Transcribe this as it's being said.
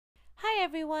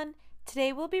everyone!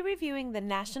 Today we'll be reviewing the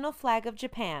national flag of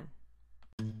Japan.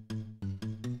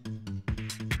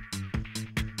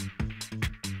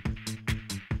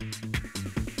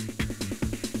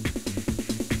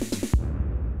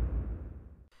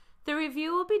 The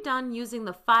review will be done using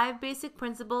the 5 basic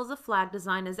principles of flag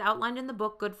design as outlined in the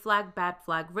book Good Flag, Bad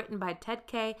Flag, written by Ted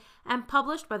Kaye and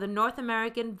published by the North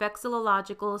American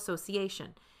Vexillological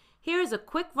Association. Here is a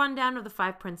quick rundown of the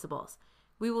 5 principles.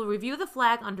 We will review the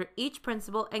flag under each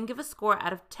principle and give a score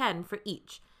out of 10 for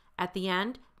each. At the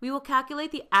end, we will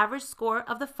calculate the average score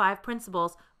of the 5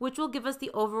 principles, which will give us the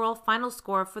overall final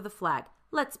score for the flag.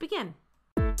 Let's begin.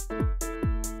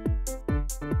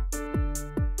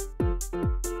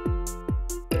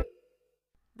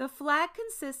 The flag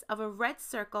consists of a red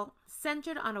circle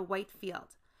centered on a white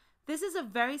field. This is a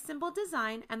very simple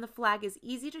design and the flag is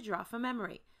easy to draw from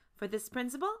memory. For this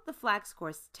principle, the flag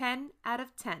scores 10 out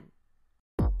of 10.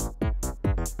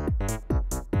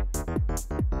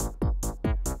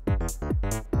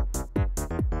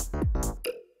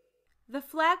 The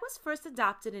flag was first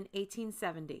adopted in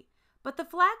 1870, but the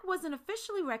flag wasn't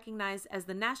officially recognized as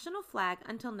the national flag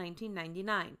until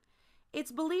 1999.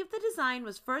 It's believed the design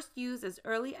was first used as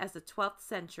early as the 12th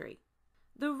century.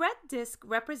 The red disc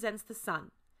represents the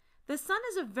sun. The sun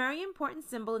is a very important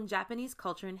symbol in Japanese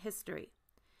culture and history.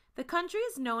 The country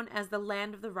is known as the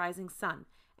land of the rising sun,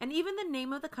 and even the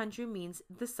name of the country means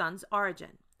the sun's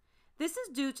origin. This is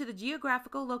due to the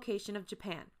geographical location of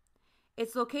Japan.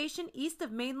 Its location east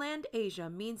of mainland Asia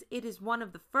means it is one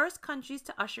of the first countries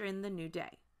to usher in the new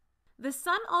day. The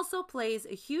sun also plays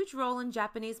a huge role in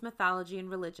Japanese mythology and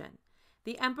religion.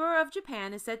 The Emperor of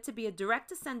Japan is said to be a direct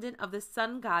descendant of the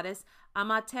sun goddess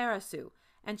Amaterasu,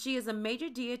 and she is a major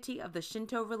deity of the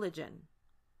Shinto religion.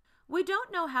 We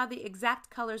don't know how the exact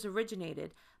colors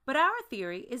originated, but our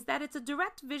theory is that it's a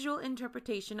direct visual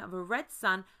interpretation of a red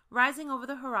sun rising over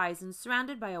the horizon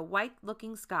surrounded by a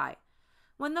white-looking sky.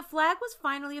 When the flag was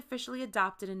finally officially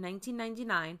adopted in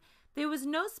 1999, there was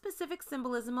no specific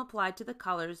symbolism applied to the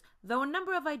colors, though a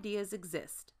number of ideas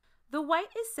exist. The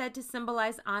white is said to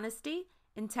symbolize honesty,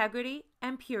 integrity,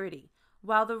 and purity,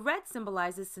 while the red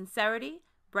symbolizes sincerity,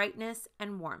 brightness,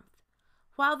 and warmth.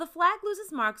 While the flag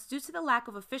loses marks due to the lack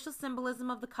of official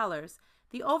symbolism of the colors,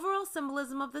 the overall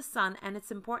symbolism of the sun and its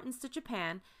importance to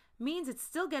Japan means it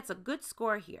still gets a good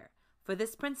score here. For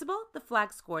this principle, the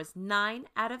flag scores 9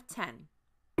 out of 10.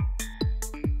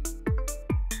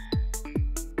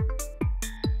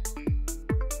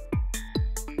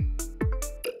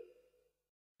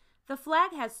 The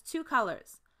flag has 2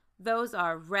 colors. Those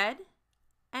are red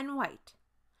and white.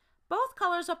 Both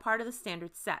colors are part of the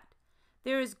standard set.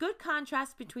 There is good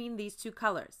contrast between these 2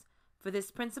 colors. For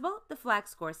this principle, the flag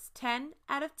scores 10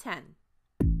 out of 10.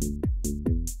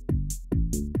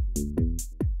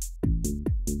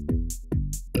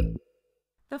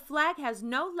 The flag has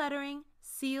no lettering,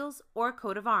 seals, or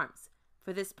coat of arms.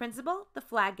 For this principle, the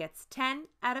flag gets 10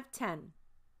 out of 10.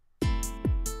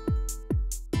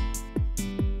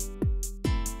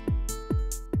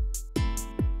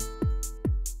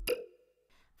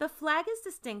 The flag is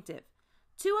distinctive.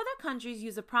 2 other countries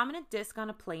use a prominent disc on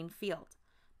a plain field.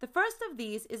 The first of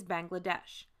these is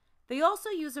Bangladesh. They also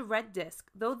use a red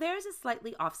disc, though theirs is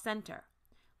slightly off-center.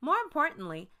 More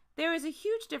importantly, there is a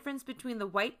huge difference between the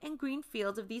white and green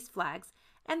fields of these flags,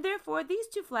 and therefore these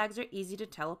 2 flags are easy to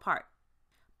tell apart.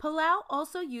 Palau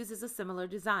also uses a similar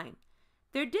design.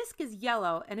 Their disc is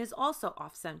yellow and is also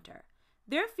off-center.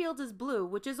 Their field is blue,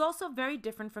 which is also very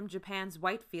different from Japan's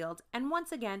white field, and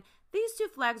once again, these 2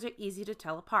 flags are easy to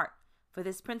tell apart. For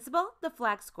this principle, the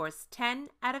flag scores 10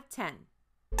 out of 10.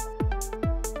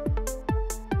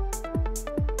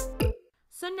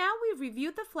 So now we've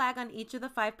reviewed the flag on each of the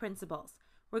 5 principles.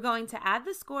 We're going to add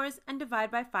the scores and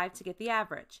divide by 5 to get the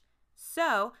average.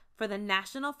 So, for the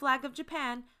national flag of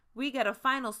Japan, we get a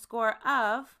final score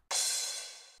of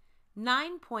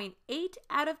 9.8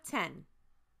 out of 10.